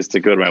way is to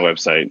go to my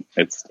website.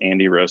 It's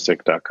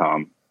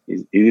andyrosick.com.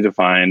 It's easy to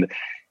find.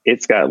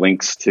 It's got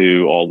links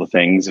to all the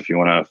things if you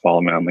want to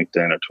follow me on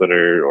LinkedIn or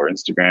Twitter or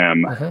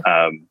Instagram.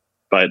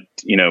 But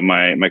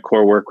my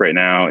core work right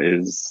now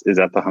is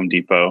at the Home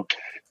Depot,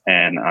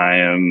 and I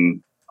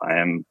am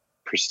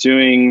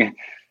pursuing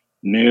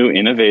new,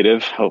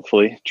 innovative,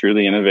 hopefully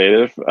truly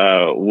innovative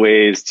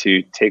ways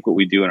to take what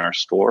we do in our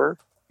store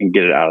and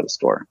get it out of the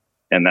store.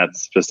 And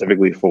that's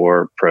specifically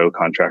for pro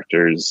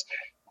contractors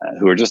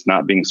who are just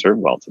not being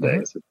served well today.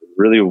 It's a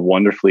really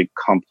wonderfully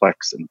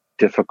complex and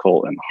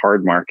difficult and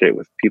hard market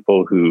with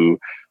people who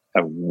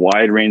have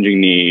wide-ranging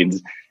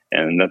needs.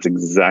 And that's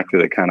exactly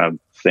the kind of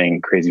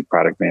thing crazy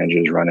product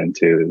managers run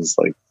into, is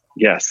like,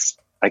 yes,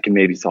 I can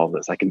maybe solve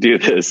this. I can do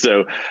this.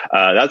 So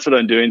that's what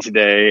I'm doing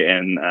today.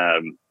 And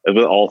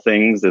with all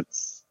things,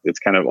 it's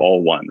kind of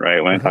all one,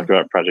 right? When I talk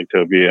about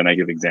Projectopia and I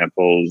give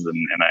examples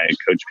and I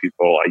coach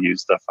people, I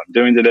use stuff I'm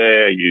doing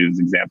today. I use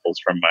examples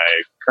from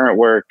my current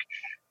work.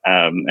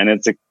 And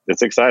it's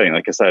exciting.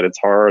 Like I said, it's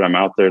hard. I'm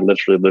out there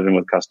literally living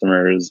with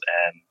customers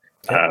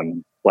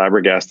and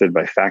flabbergasted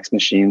by fax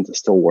machines that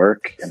still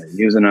work, and they're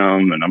using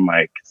them. And I'm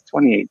like, it's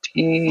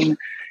 2018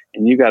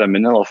 and you got a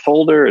manila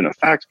folder and a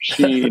fax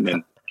machine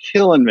and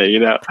killing me,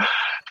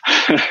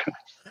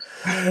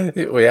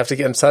 We have to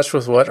get in touch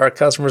with what our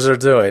customers are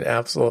doing.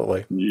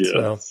 Absolutely.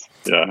 Yes.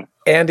 Yeah.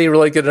 Andy,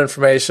 really good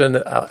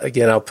information.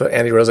 Again, I'll put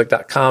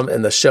andyrosick.com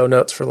in the show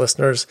notes for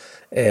listeners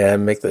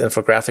and make the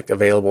infographic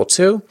available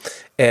too.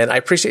 And I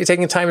appreciate you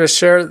taking time to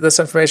share this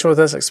information with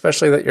us,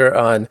 especially that you're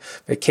on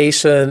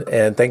vacation,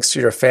 and thanks to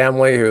your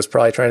family who's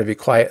probably trying to be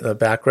quiet in the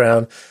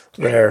background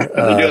there.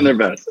 They're doing their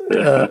best.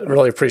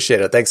 Really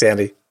appreciate it. Thanks,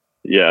 Andy.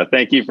 Yeah.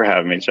 Thank you for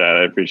having me, Chad.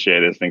 I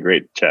appreciate it. It's been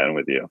great chatting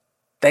with you.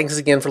 Thanks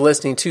again for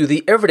listening to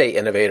The Everyday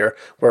Innovator,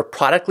 where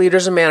product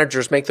leaders and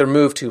managers make their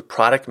move to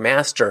Product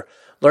Master,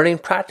 learning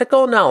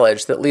practical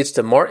knowledge that leads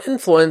to more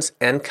influence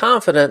and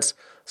confidence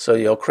so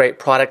you'll create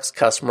products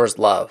customers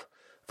love.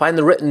 Find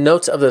the written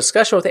notes of the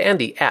discussion with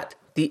Andy at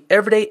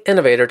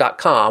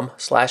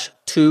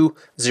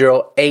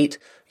theeverydayinnovator.com/208.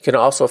 You can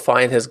also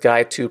find his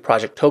guide to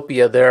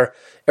Projectopia there,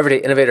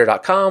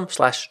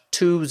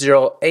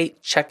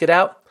 everydayinnovator.com/208. Check it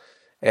out.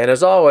 And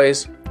as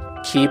always,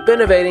 keep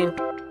innovating.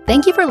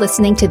 Thank you for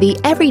listening to The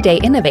Everyday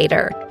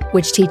Innovator,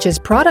 which teaches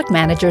product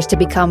managers to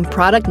become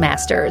product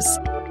masters.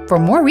 For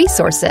more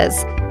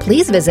resources,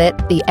 please visit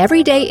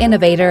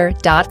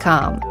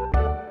theeverydayinnovator.com.